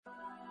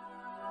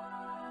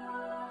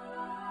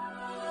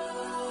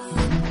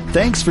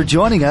Thanks for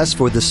joining us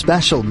for the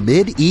special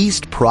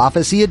Mid-East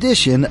Prophecy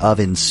edition of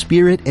In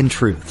Spirit and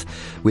Truth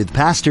with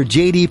Pastor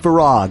J.D.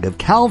 Farag of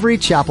Calvary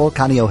Chapel,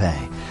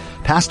 Kaneohe.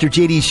 Pastor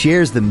J.D.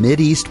 shares the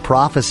Mid-East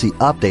Prophecy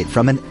update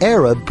from an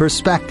Arab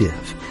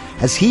perspective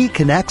as he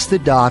connects the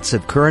dots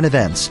of current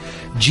events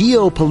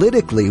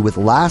geopolitically with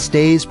last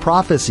days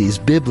prophecies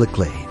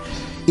biblically.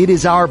 It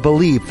is our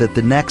belief that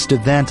the next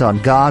event on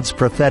God's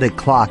prophetic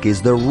clock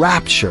is the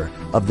rapture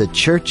of the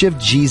Church of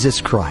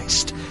Jesus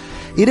Christ.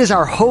 It is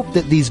our hope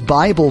that these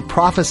Bible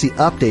prophecy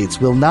updates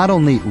will not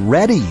only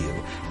ready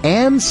you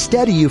and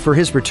steady you for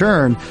His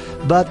return,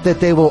 but that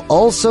they will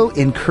also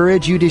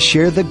encourage you to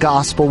share the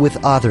gospel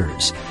with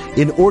others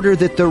in order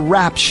that the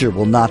rapture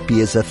will not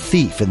be as a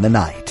thief in the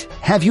night.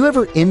 Have you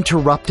ever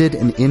interrupted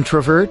an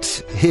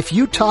introvert? If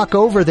you talk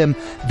over them,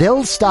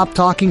 they'll stop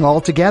talking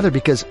altogether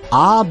because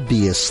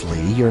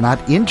obviously you're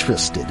not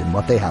interested in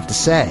what they have to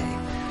say.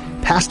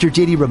 Pastor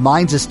J.D.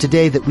 reminds us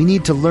today that we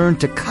need to learn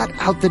to cut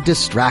out the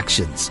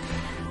distractions.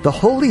 The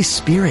Holy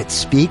Spirit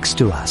speaks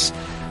to us,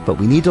 but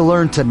we need to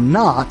learn to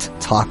not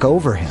talk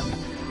over Him.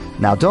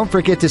 Now, don't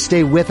forget to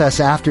stay with us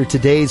after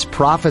today's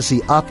prophecy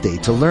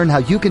update to learn how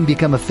you can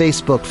become a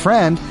Facebook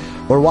friend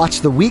or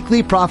watch the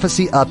weekly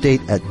prophecy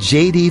update at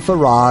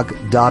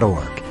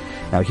jdfarag.org.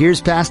 Now,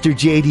 here's Pastor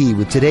J.D.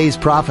 with today's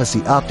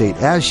prophecy update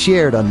as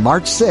shared on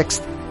March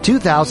 6th,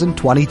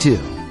 2022.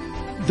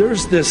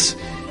 There's this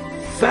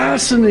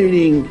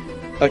fascinating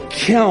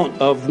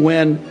account of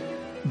when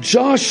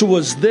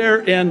Joshua's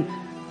there, and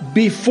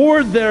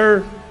before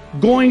they're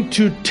going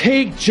to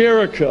take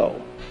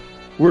Jericho,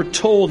 we're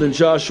told in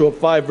Joshua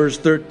 5 verse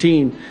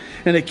 13,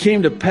 and it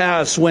came to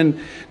pass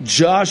when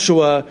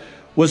Joshua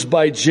was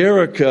by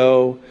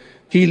Jericho,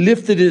 he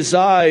lifted his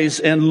eyes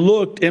and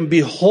looked, and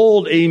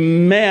behold, a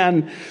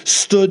man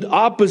stood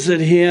opposite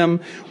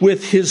him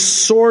with his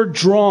sword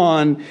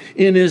drawn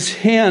in his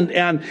hand.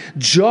 And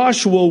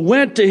Joshua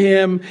went to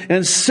him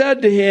and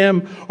said to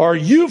him, "Are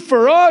you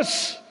for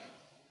us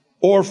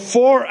or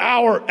for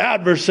our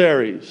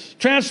adversaries?"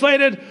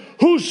 Translated,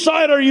 whose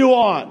side are you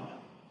on?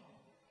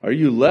 Are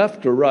you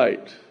left or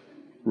right?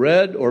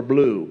 Red or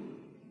blue?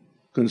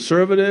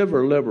 Conservative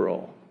or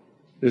liberal?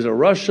 Is it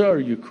Russia or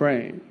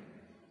Ukraine?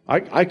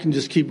 I can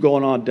just keep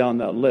going on down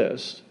that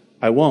list.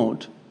 I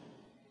won't.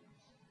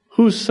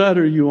 Whose side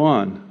are you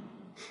on?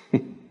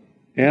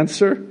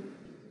 Answer?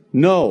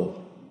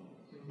 No.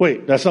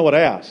 Wait, that's not what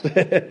I asked.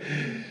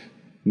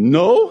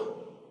 No?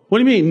 What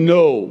do you mean,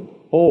 no?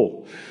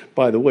 Oh,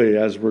 by the way,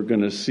 as we're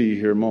going to see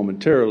here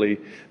momentarily,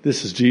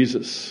 this is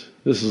Jesus.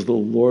 This is the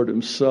Lord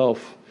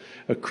Himself,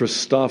 a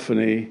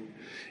Christophany,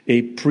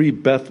 a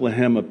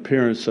pre-Bethlehem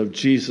appearance of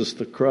Jesus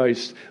the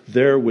Christ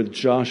there with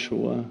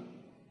Joshua.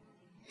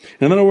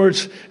 In other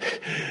words,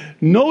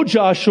 no,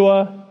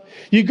 Joshua,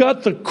 you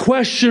got the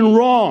question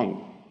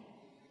wrong.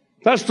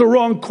 That's the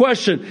wrong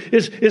question.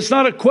 It's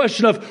not a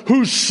question of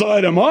whose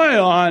side am I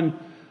on.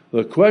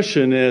 The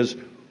question is,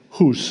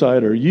 whose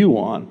side are you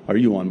on? Are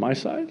you on my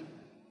side?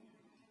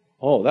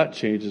 Oh, that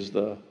changes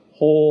the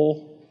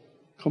whole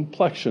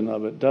complexion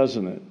of it,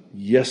 doesn't it?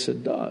 Yes,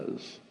 it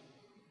does.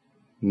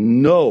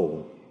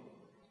 No,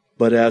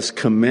 but as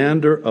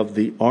commander of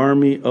the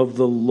army of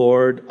the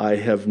Lord, I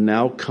have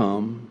now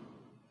come.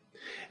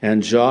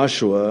 And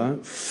Joshua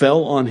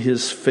fell on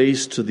his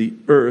face to the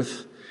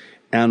earth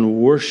and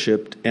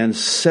worshipped and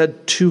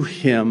said to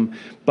him,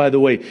 by the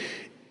way,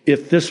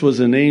 if this was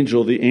an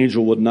angel, the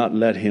angel would not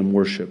let him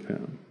worship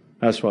him.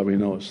 That's why we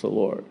know it's the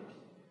Lord.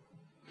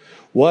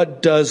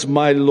 What does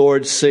my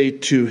Lord say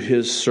to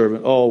His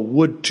servant? Oh,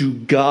 would to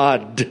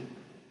God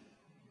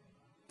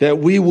that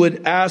we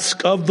would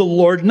ask of the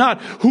Lord,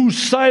 not whose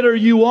side are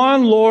you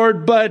on,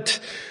 Lord, but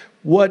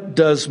what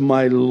does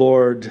my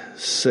Lord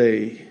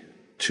say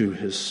to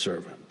His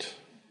servant?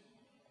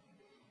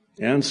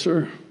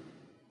 Answer?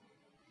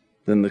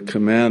 Then the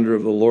commander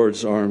of the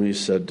Lord's army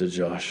said to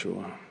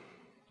Joshua,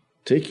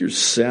 take your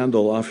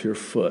sandal off your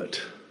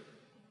foot,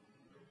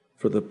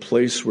 for the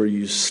place where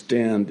you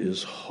stand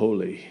is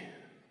holy.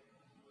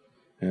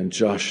 And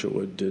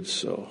Joshua did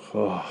so.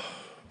 Oh,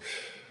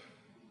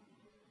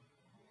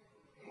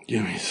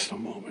 give me just a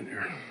moment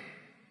here.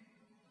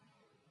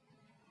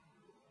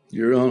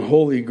 You're on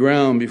holy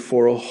ground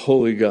before a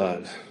holy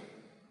God.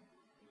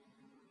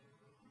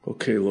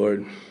 Okay,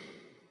 Lord,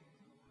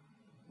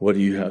 what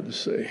do you have to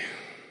say?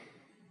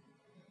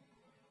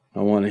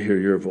 I want to hear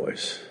your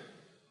voice.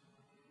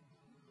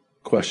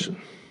 Question.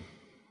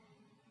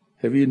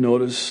 Have you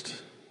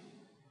noticed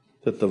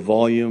that the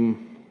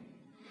volume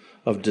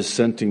of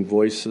dissenting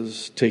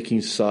voices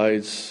taking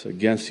sides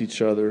against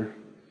each other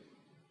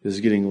is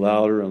getting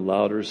louder and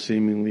louder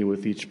seemingly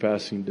with each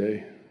passing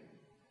day?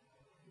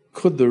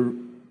 Could the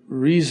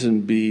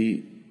reason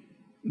be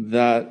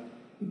that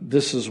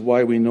this is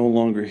why we no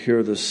longer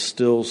hear the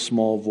still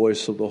small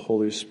voice of the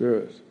Holy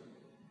Spirit?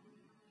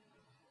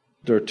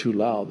 They're too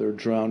loud. They're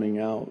drowning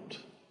out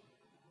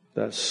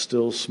that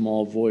still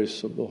small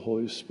voice of the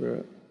Holy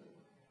Spirit.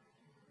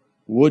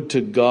 Would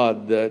to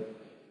God that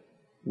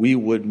we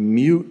would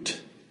mute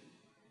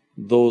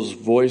those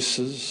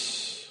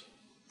voices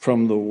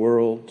from the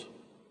world,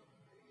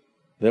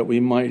 that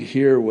we might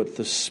hear what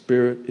the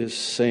Spirit is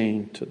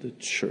saying to the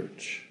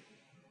church.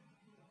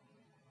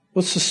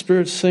 What's the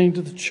Spirit saying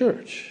to the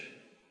church?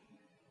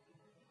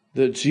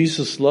 That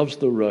Jesus loves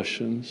the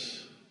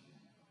Russians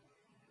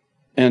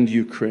and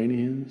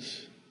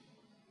Ukrainians,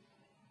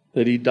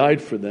 that He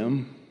died for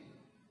them,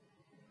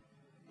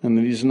 and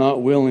that He's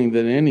not willing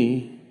that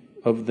any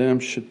of them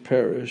should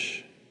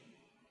perish,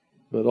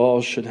 but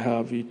all should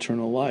have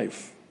eternal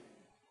life.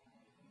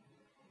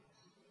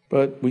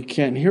 But we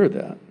can't hear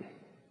that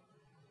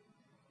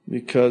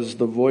because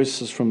the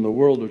voices from the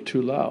world are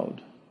too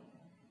loud.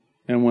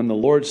 And when the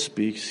Lord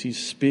speaks, He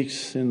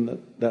speaks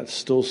in that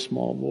still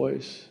small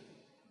voice.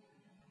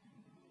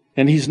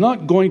 And He's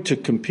not going to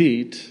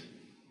compete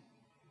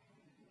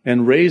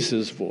and raise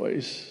His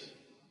voice.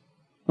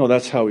 No,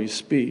 that's how He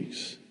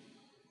speaks.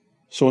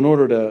 So in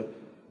order to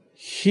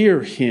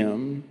hear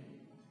Him,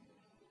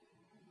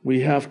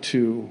 we have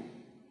to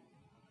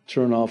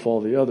turn off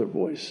all the other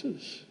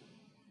voices.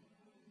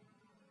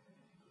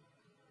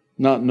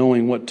 Not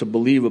knowing what to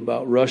believe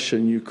about Russia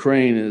and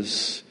Ukraine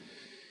is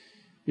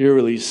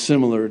eerily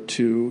similar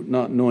to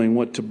not knowing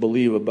what to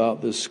believe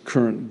about this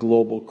current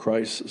global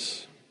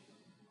crisis.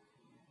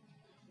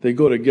 They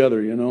go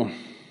together, you know.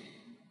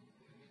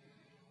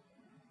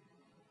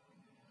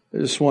 I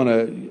just want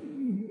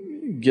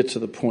to get to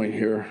the point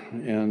here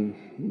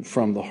and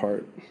from the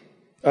heart.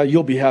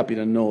 You'll be happy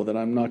to know that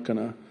I'm not going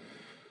to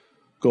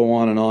go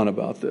on and on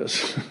about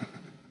this.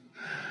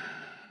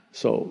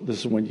 So this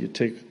is when you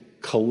take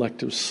a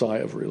collective sigh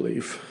of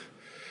relief.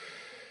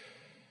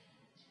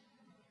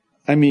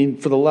 I mean,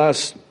 for the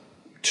last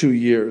 2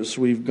 years,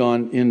 we've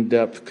gone in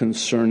depth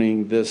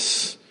concerning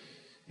this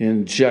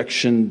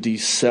injection,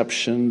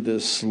 deception,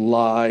 this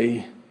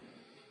lie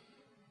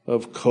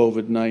of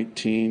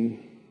COVID-19.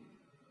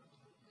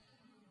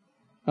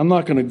 I'm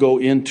not going to go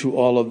into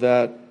all of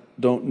that,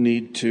 don't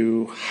need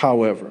to.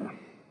 However,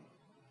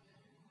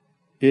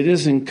 it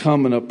is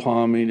incumbent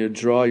upon me to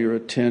draw your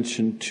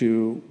attention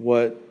to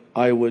what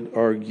I would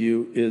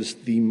argue is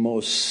the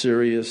most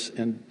serious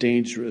and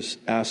dangerous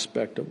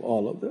aspect of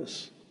all of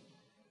this.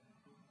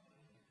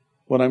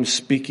 What I'm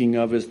speaking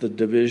of is the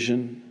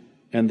division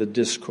and the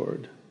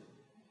discord.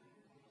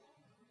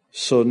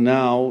 So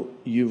now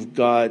you've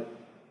got,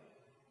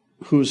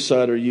 whose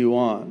side are you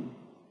on?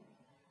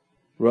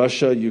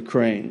 Russia,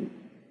 Ukraine.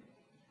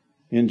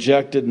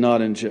 Injected,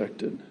 not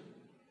injected.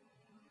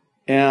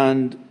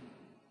 And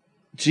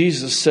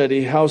Jesus said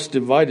a house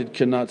divided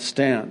cannot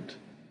stand.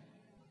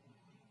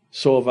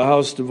 So if a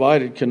house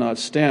divided cannot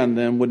stand,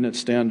 then wouldn't it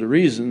stand to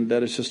reason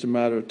that it's just a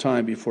matter of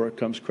time before it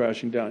comes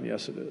crashing down?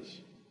 Yes, it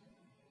is.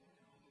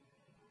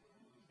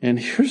 And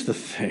here's the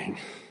thing,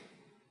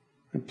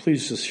 and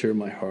please just hear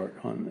my heart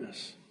on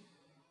this.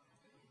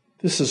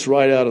 This is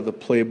right out of the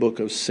playbook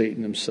of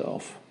Satan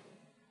himself.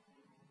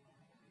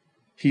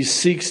 He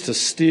seeks to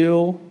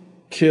steal,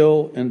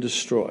 kill, and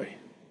destroy.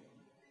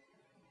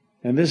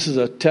 And this is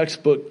a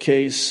textbook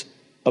case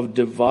of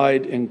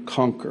divide and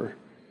conquer.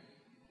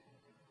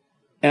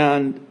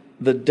 And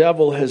the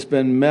devil has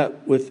been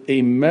met with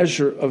a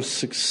measure of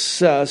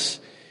success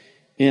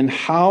in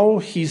how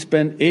he's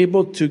been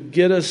able to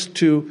get us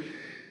to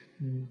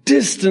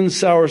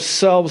distance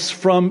ourselves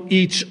from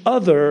each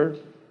other,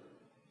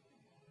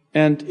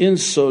 and in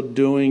so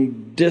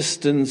doing,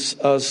 distance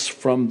us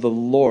from the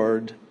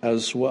Lord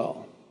as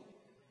well.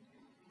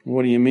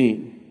 What do you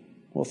mean?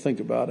 Well, think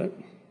about it.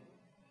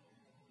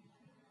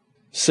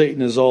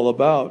 Satan is all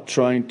about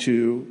trying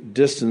to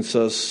distance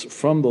us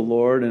from the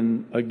Lord.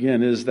 And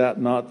again, is that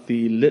not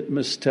the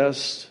litmus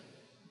test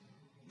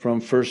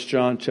from 1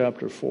 John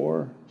chapter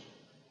 4?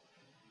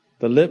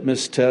 The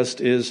litmus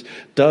test is,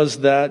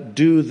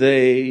 do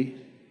they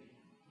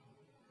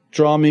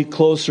draw me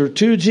closer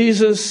to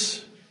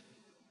Jesus?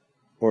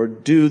 Or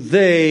do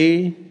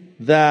they,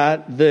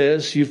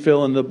 this, you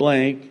fill in the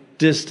blank,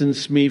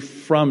 distance me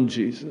from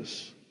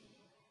Jesus?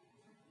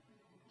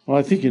 Well,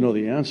 I think you know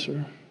the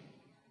answer.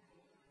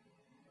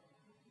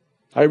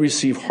 I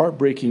receive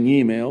heartbreaking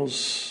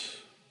emails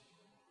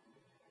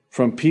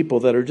from people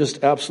that are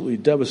just absolutely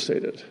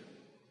devastated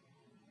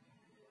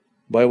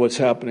by what's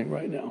happening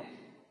right now.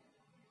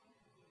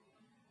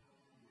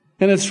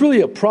 And it's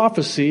really a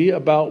prophecy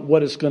about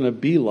what it's going to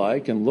be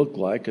like and look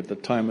like at the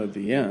time of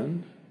the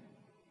end.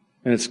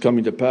 And it's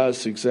coming to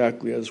pass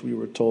exactly as we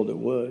were told it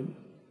would.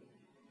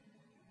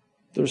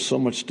 There's so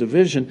much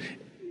division.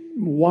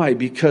 Why?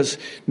 Because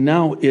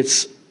now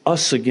it's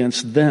us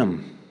against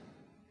them.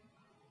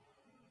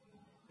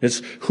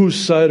 It's whose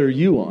side are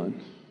you on?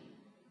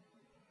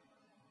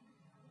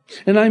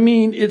 And I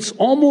mean, it's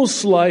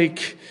almost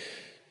like,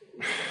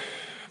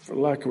 for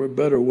lack of a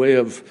better way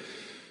of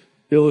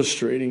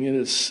illustrating it,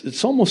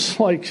 it's almost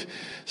like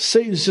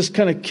Satan's just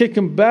kind of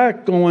kicking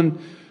back going,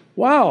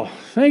 wow,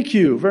 thank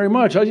you very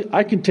much.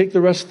 I can take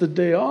the rest of the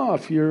day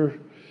off. You're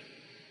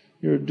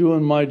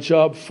doing my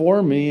job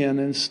for me,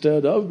 and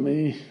instead of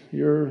me,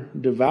 you're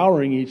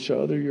devouring each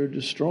other. You're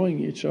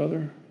destroying each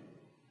other.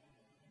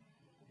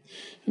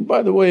 And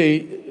by the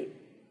way,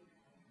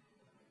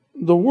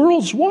 the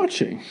world's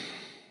watching.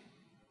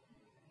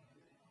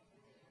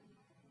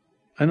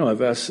 I know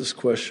I've asked this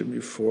question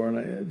before, and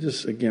I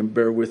just, again,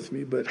 bear with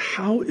me, but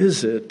how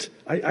is it,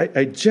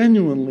 I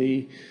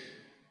genuinely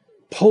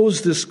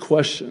pose this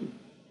question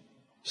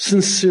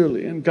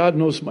sincerely, and God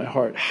knows my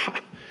heart.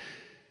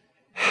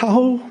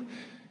 How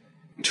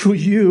do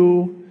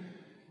you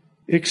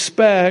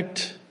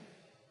expect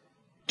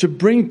to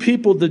bring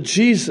people to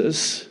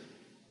Jesus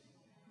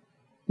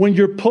when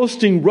you're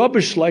posting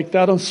rubbish like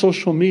that on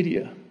social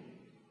media?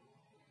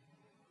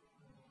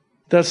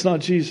 That's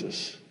not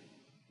Jesus.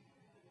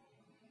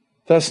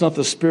 That's not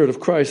the Spirit of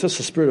Christ. That's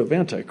the spirit of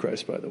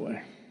Antichrist, by the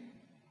way.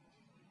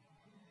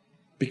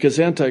 Because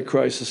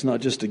Antichrist is not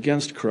just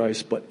against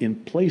Christ, but in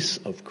place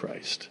of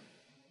Christ.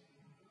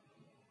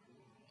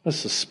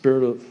 That's the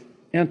spirit of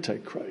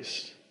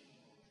Antichrist.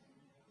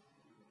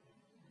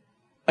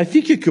 I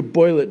think you could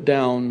boil it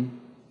down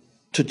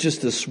to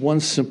just this one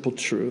simple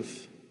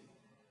truth.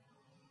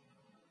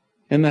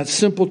 And that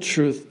simple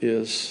truth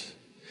is,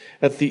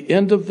 at the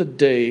end of the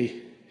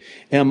day,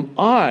 am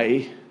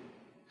I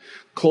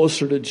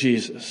closer to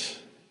Jesus?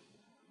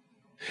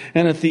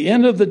 And at the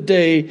end of the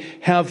day,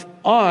 have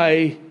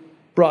I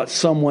brought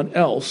someone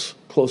else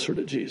closer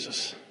to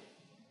Jesus?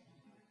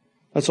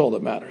 That's all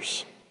that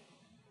matters.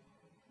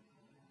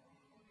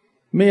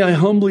 May I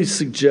humbly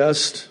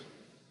suggest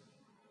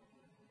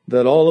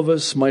that all of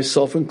us,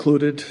 myself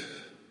included,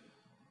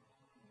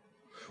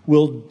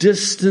 will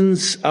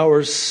distance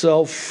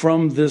ourselves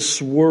from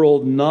this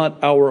world,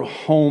 not our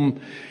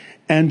home,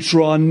 and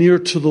draw near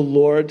to the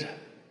Lord.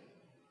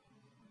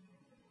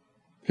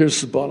 Here's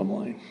the bottom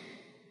line.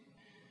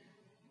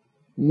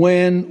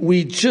 When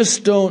we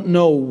just don't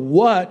know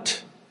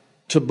what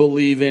to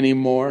believe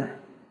anymore,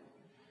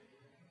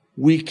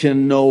 we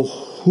can know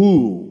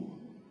who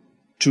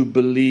to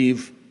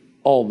believe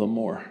all the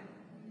more.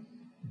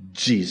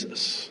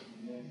 Jesus.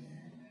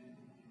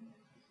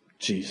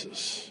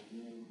 Jesus.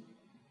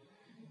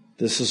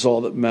 This is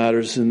all that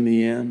matters in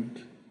the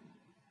end.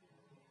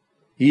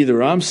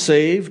 Either I'm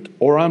saved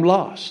or I'm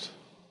lost.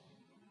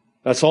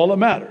 That's all that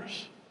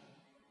matters.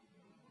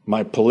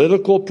 My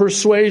political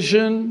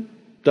persuasion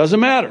doesn't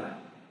matter.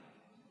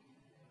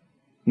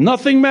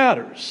 Nothing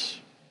matters.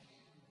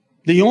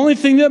 The only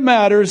thing that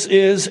matters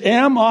is,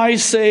 am I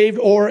saved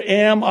or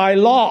am I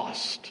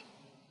lost?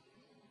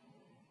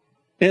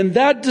 And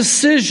that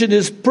decision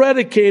is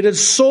predicated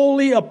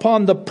solely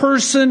upon the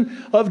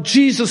person of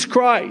Jesus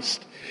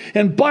Christ.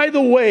 And by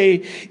the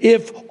way,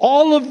 if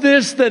all of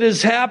this that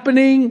is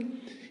happening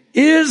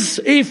is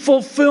a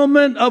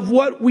fulfillment of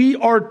what we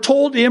are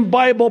told in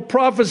Bible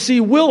prophecy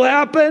will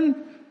happen,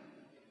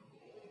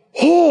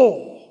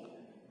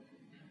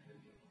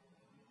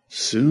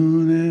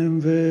 soon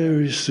and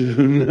very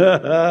soon,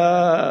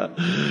 we're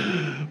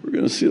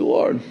going to see the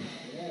Lord.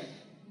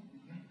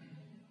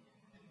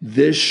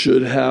 This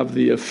should have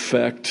the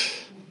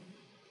effect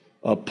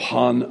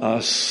upon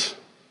us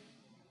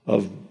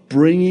of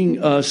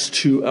bringing us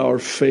to our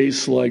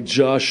face like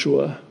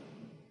Joshua.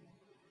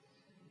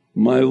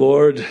 My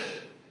Lord,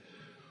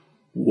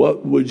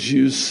 what would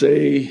you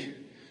say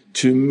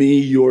to me,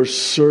 your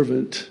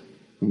servant?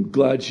 I'm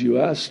glad you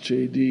asked,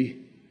 J.D.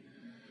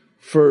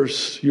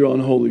 First, you're on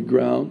holy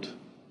ground.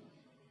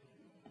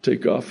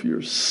 Take off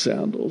your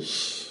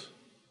sandals.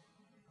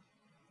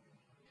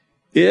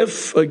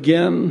 If,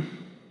 again,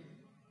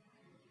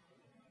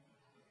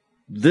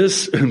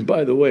 this, and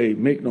by the way,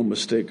 make no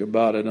mistake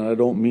about it, and I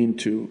don't mean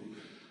to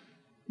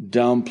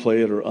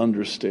downplay it or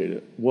understate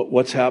it.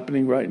 What's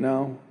happening right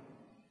now?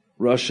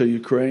 Russia,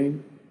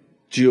 Ukraine,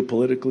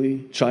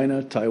 geopolitically,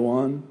 China,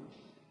 Taiwan.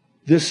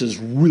 This is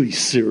really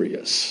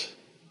serious.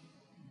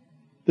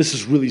 This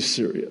is really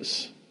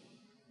serious.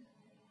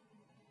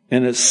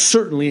 And it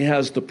certainly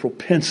has the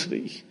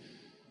propensity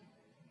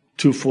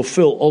to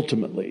fulfill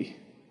ultimately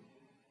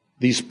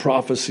these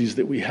prophecies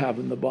that we have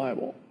in the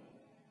Bible.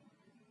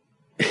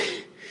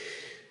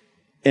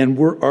 And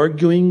we're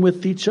arguing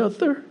with each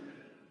other.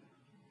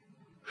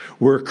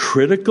 We're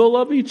critical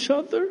of each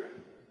other.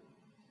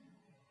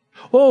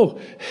 Oh,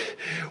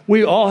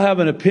 we all have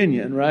an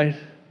opinion, right?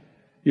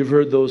 You've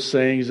heard those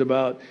sayings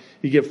about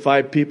you get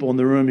 5 people in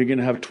the room, you're going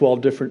to have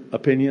 12 different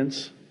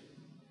opinions.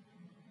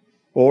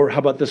 Or how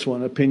about this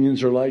one?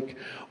 Opinions are like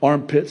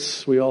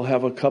armpits. We all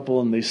have a couple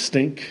and they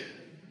stink.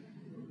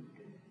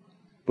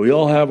 But we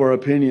all have our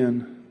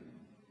opinion.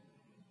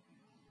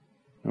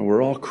 And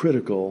we're all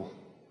critical.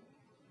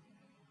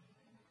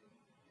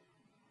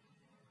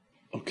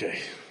 Okay.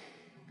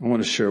 I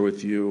want to share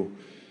with you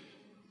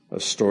a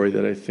story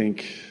that I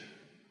think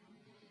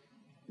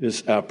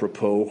is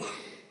apropos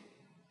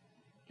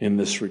in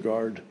this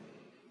regard.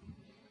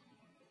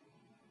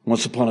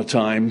 Once upon a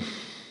time,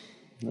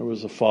 there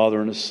was a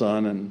father and a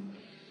son, and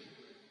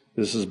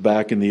this is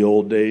back in the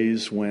old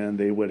days when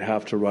they would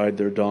have to ride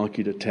their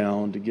donkey to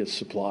town to get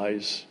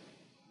supplies.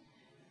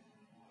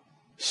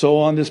 So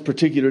on this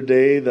particular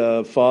day,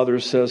 the father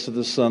says to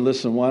the son,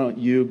 listen, why don't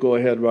you go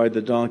ahead, ride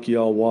the donkey,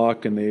 I'll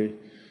walk. And they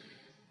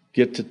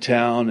get to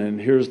town,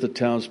 and here's the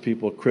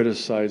townspeople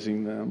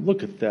criticizing them.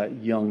 Look at that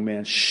young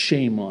man.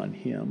 Shame on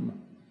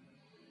him.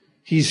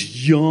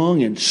 He's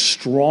young and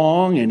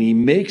strong, and he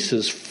makes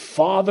his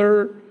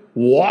father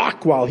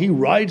walk while he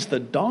rides the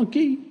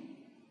donkey.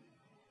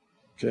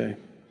 Okay.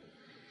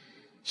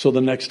 So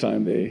the next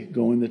time they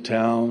go into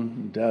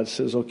town, Dad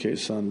says, okay,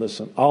 son,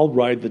 listen, I'll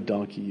ride the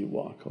donkey, you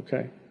walk,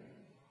 okay?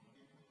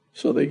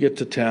 So they get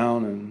to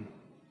town, and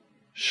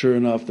sure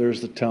enough,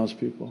 there's the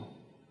townspeople.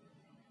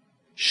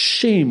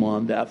 Shame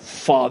on that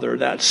father,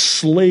 that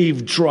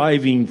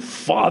slave-driving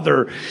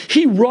father.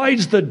 He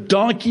rides the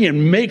donkey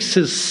and makes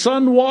his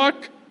son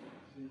walk?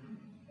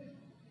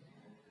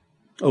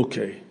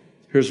 Okay,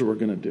 here's what we're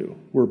going to do.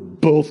 We're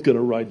both going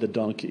to ride the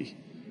donkey.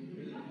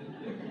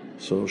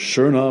 So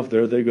sure enough,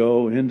 there they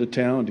go into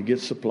town to get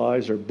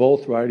supplies. They're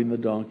both riding the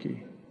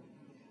donkey.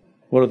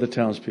 What do the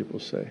townspeople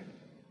say?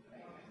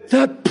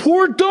 That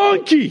poor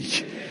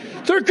donkey!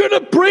 They're going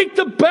to break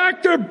the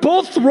back. They're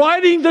both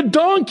riding the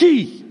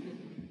donkey.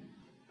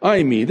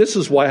 I mean, this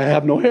is why I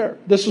have no hair.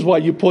 This is why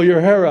you pull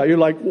your hair out. You're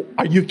like,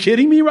 are you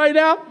kidding me right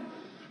now?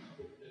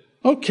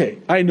 Okay,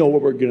 I know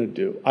what we're going to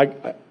do.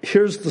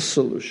 Here's the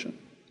solution.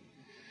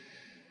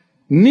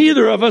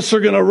 Neither of us are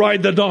going to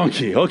ride the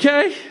donkey,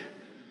 okay?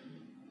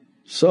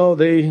 So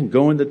they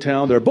go into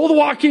town. They're both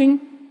walking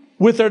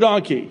with their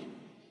donkey.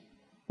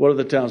 What do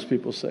the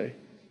townspeople say?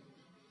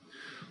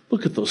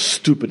 Look at those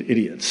stupid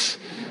idiots.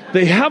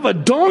 They have a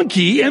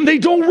donkey and they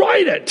don't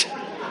ride it.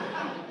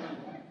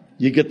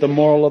 You get the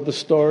moral of the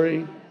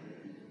story?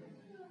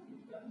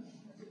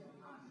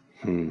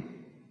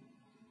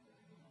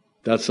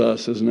 That's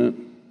us, isn't it?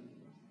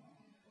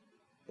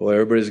 Boy,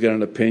 everybody's got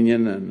an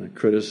opinion and a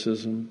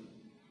criticism.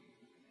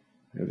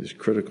 We have these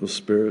critical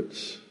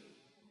spirits.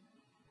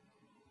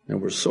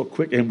 And we're so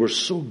quick, and we're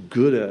so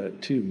good at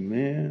it too,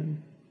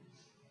 man.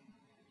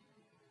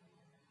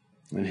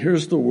 And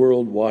here's the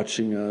world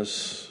watching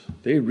us.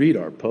 They read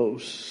our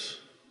posts.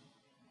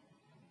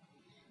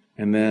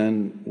 And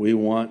then we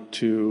want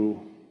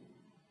to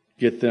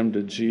get them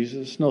to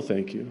Jesus. No,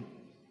 thank you.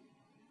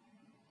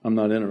 I'm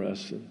not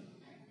interested.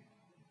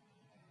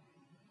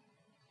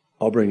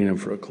 I'll bring it in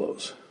for a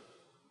close.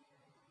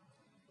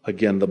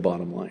 Again, the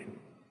bottom line.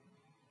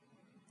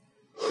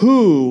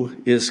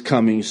 Who is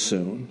coming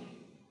soon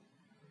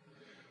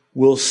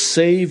will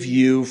save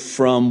you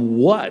from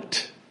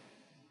what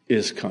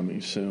is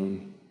coming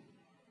soon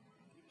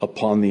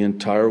upon the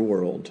entire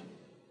world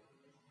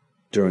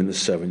during the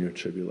 7-year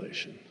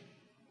tribulation.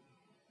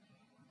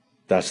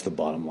 That's the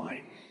bottom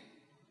line.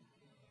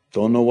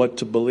 Don't know what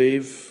to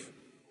believe?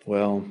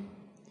 Well,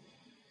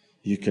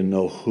 you can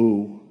know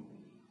who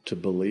to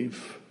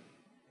believe.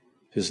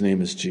 His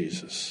name is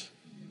Jesus.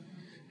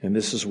 And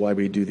this is why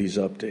we do these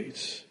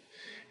updates.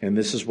 And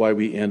this is why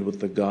we end with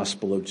the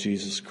gospel of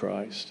Jesus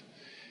Christ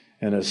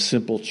and a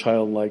simple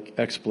childlike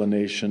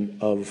explanation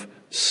of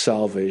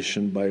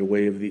salvation by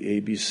way of the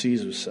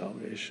ABCs of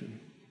salvation.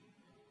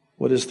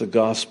 What is the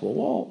gospel?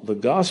 Well, the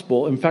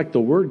gospel, in fact, the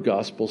word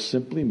gospel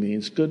simply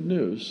means good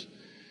news.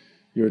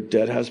 Your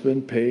debt has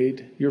been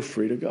paid. You're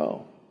free to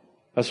go.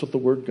 That's what the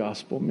word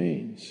gospel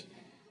means.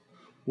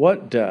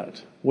 What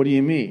debt? What do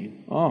you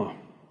mean?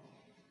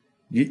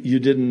 You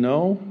didn't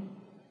know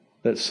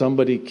that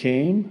somebody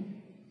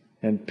came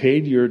and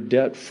paid your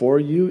debt for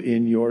you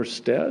in your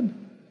stead?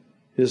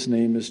 His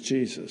name is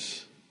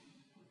Jesus.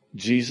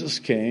 Jesus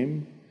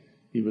came.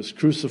 He was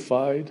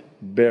crucified,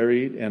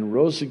 buried, and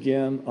rose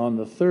again on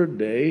the third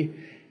day,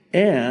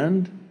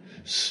 and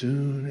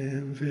soon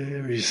and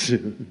very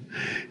soon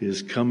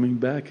is coming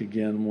back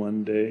again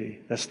one day.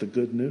 That's the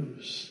good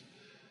news.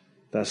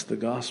 That's the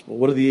gospel.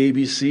 What are the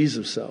ABCs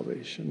of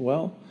salvation?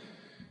 Well,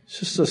 it's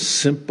just a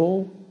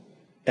simple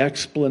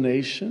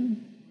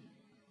explanation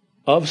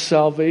of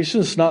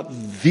salvation. It's not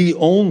the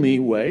only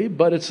way,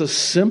 but it's a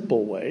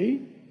simple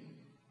way.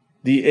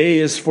 The A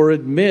is for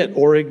admit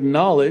or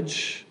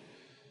acknowledge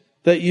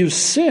that you've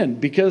sinned.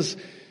 Because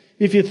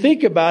if you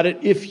think about it,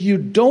 if you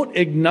don't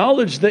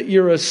acknowledge that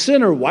you're a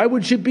sinner, why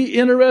would you be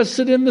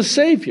interested in the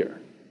Savior?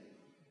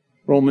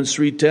 Romans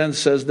 3:10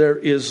 says there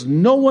is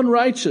no one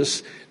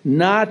righteous,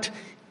 not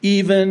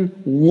even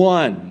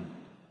one.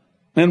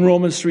 And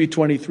Romans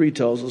 3:23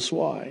 tells us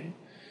why.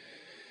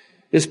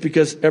 It's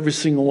because every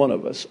single one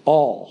of us,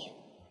 all,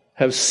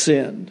 have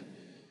sinned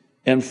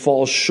and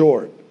fall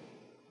short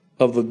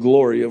of the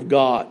glory of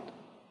God.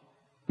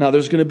 Now,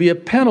 there's going to be a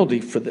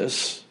penalty for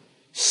this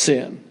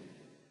sin.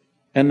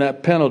 And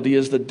that penalty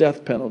is the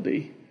death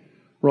penalty.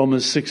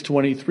 Romans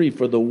 6:23,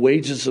 for the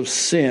wages of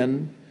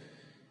sin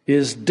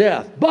is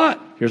death.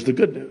 But, here's the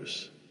good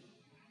news.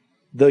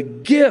 The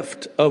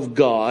gift of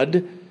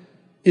God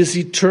is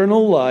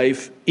eternal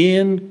life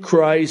in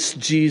Christ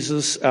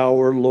Jesus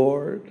our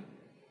Lord.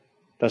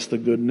 That's the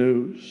good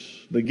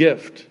news. The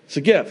gift. It's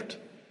a gift,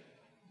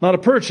 not a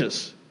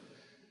purchase.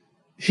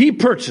 He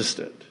purchased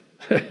it.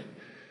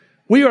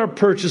 We are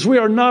purchased. We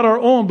are not our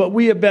own, but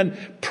we have been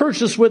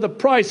purchased with a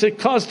price. It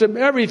cost him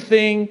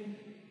everything,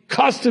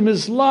 cost him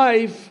his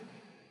life,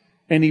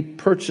 and he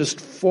purchased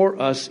for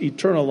us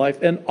eternal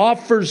life and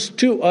offers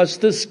to us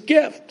this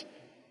gift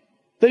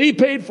that he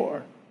paid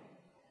for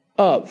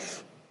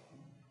of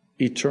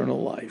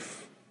eternal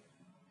life.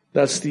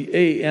 That's the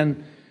A.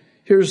 And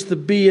Here's the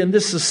B, and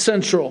this is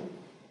central.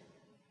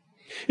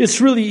 It's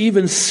really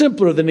even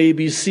simpler than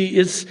ABC.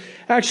 It's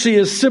actually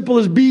as simple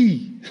as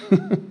B.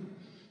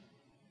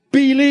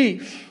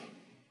 Believe.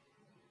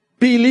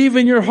 Believe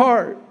in your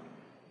heart.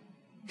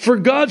 For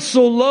God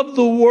so loved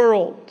the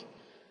world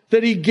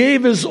that he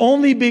gave his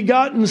only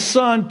begotten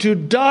Son to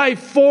die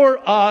for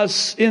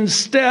us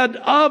instead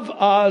of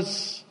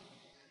us,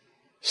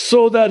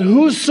 so that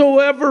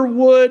whosoever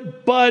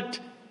would but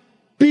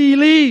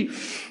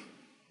believe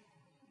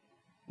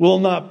will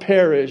not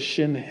perish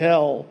in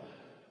hell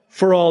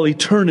for all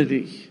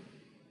eternity,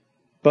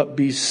 but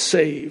be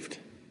saved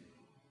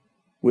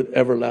with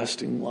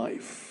everlasting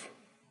life.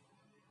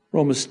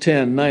 Romans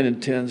 10, 9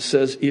 and 10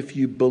 says, if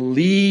you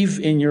believe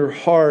in your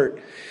heart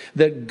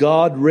that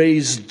God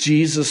raised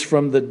Jesus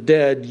from the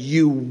dead,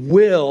 you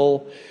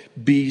will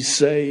be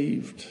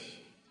saved.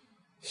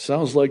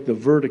 Sounds like the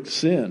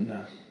verdict's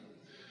in.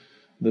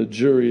 The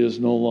jury is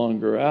no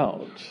longer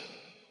out.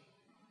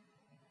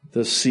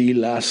 The C,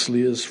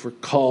 lastly, is for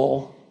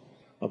call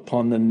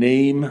upon the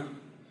name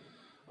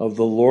of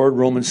the Lord.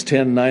 Romans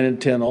 10, 9 and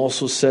 10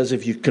 also says,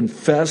 if you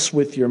confess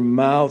with your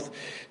mouth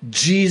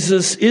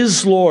Jesus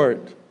is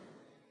Lord,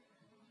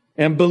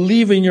 and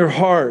believe in your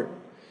heart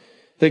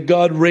that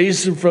God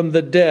raised him from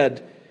the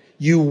dead,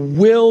 you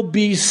will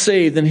be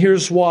saved. And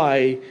here's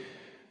why.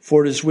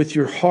 For it is with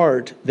your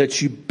heart that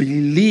you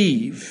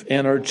believe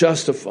and are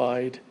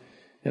justified,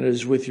 and it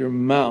is with your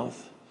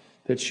mouth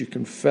that you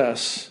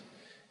confess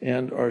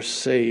and are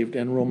saved.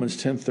 And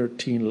Romans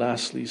 10:13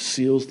 lastly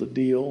seals the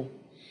deal.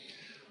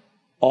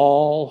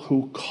 All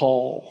who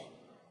call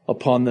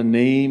upon the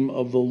name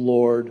of the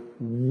Lord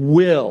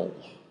will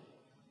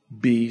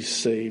be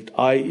saved.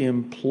 I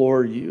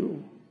implore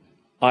you.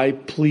 I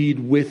plead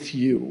with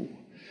you.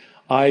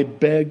 I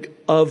beg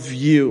of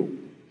you.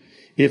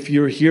 If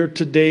you're here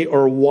today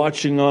or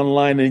watching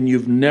online and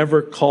you've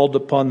never called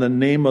upon the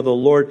name of the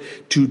Lord,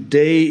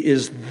 today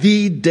is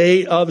the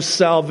day of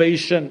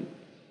salvation.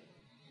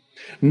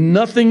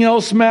 Nothing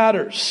else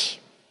matters.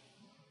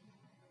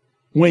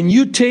 When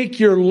you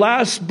take your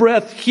last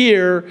breath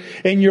here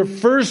and your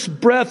first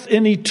breath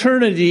in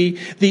eternity,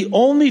 the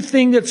only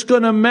thing that's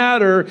going to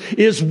matter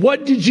is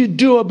what did you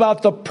do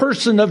about the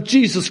person of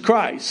Jesus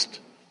Christ?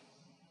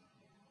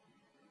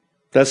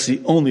 That's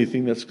the only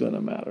thing that's going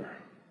to matter.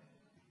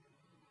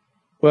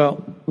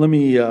 Well, let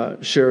me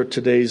share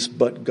today's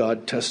but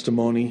God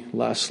testimony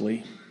lastly.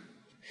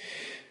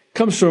 It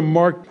comes from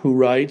Mark, who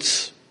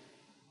writes,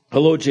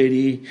 hello,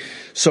 JD.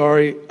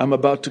 Sorry, I'm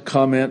about to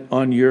comment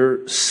on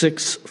your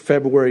 6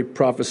 February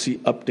prophecy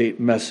update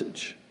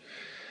message.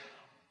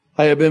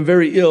 I have been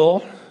very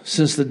ill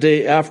since the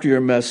day after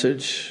your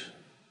message.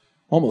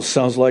 Almost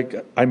sounds like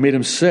I made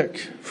him sick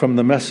from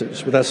the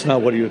message, but that's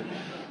not what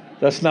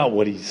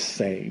he's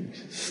saying.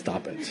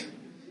 Stop it.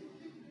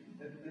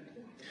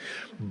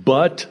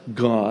 But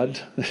God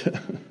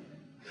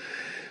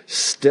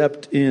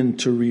stepped in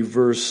to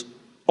reverse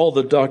all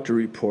the doctor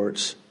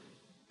reports.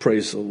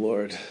 Praise the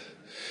Lord.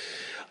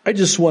 I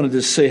just wanted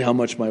to say how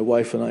much my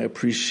wife and I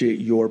appreciate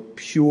your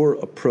pure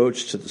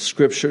approach to the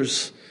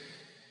scriptures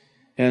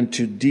and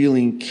to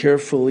dealing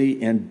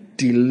carefully and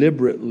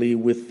deliberately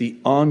with the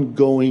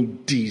ongoing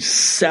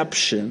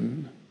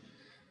deception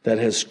that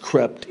has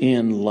crept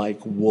in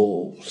like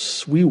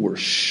wolves. We were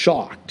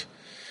shocked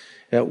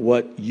at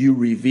what you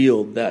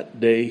revealed that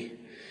day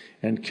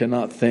and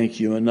cannot thank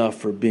you enough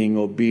for being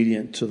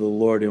obedient to the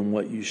Lord in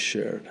what you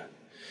shared.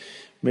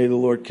 May the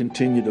Lord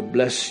continue to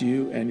bless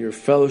you and your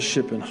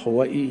fellowship in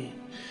Hawaii.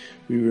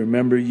 We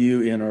remember you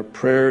in our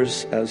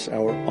prayers as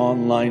our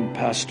online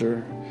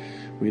pastor.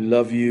 We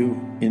love you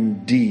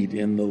indeed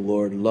in the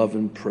Lord. Love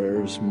and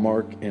prayers,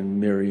 Mark and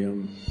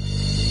Miriam.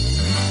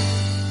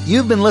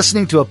 You've been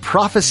listening to a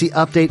prophecy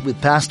update with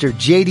Pastor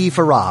J.D.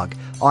 Farag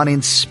on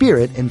In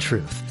Spirit and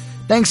Truth.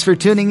 Thanks for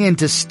tuning in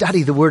to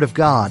study the Word of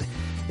God.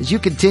 As you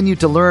continue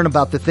to learn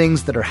about the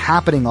things that are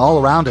happening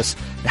all around us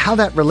and how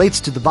that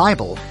relates to the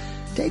Bible,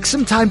 take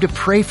some time to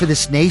pray for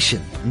this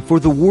nation and for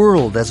the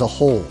world as a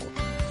whole.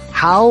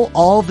 How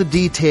all the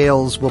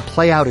details will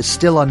play out is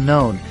still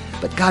unknown,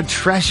 but God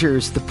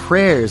treasures the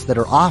prayers that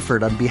are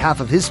offered on behalf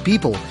of His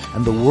people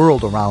and the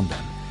world around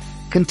them.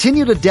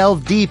 Continue to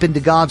delve deep into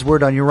God's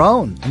Word on your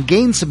own and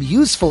gain some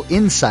useful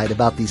insight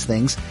about these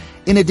things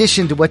in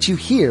addition to what you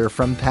hear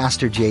from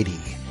Pastor J.D.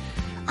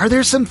 Are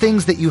there some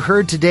things that you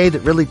heard today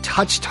that really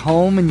touched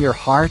home in your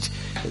heart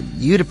that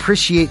you'd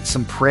appreciate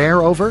some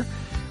prayer over?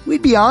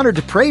 We'd be honored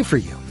to pray for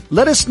you.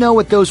 Let us know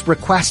what those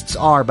requests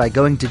are by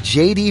going to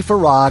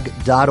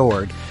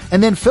jdfarag.org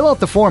and then fill out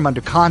the form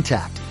under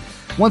contact.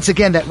 Once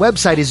again, that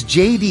website is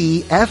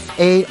jdfarag.org.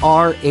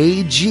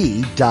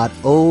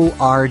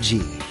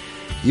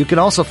 You can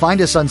also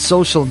find us on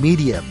social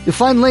media. You'll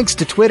find links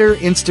to Twitter,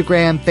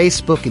 Instagram,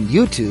 Facebook, and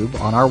YouTube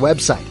on our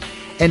website.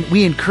 And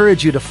we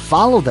encourage you to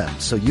follow them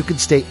so you can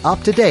stay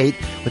up to date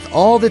with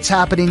all that's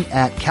happening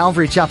at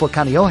Calvary Chapel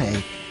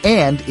Kaneohe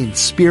and In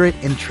Spirit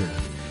and Truth.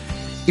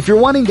 If you're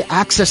wanting to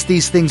access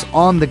these things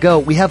on the go,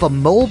 we have a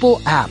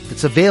mobile app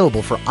that's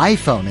available for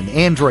iPhone and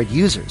Android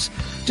users.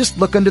 Just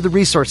look under the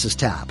Resources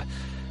tab.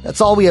 That's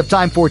all we have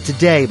time for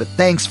today, but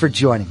thanks for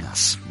joining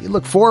us. We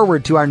look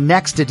forward to our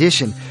next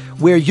edition,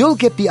 where you'll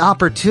get the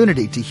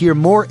opportunity to hear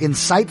more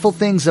insightful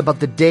things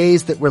about the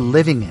days that we're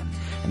living in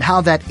and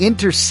how that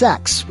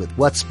intersects with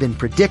what's been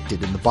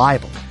predicted in the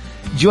Bible.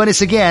 Join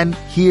us again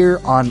here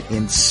on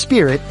In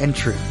Spirit and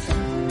Truth.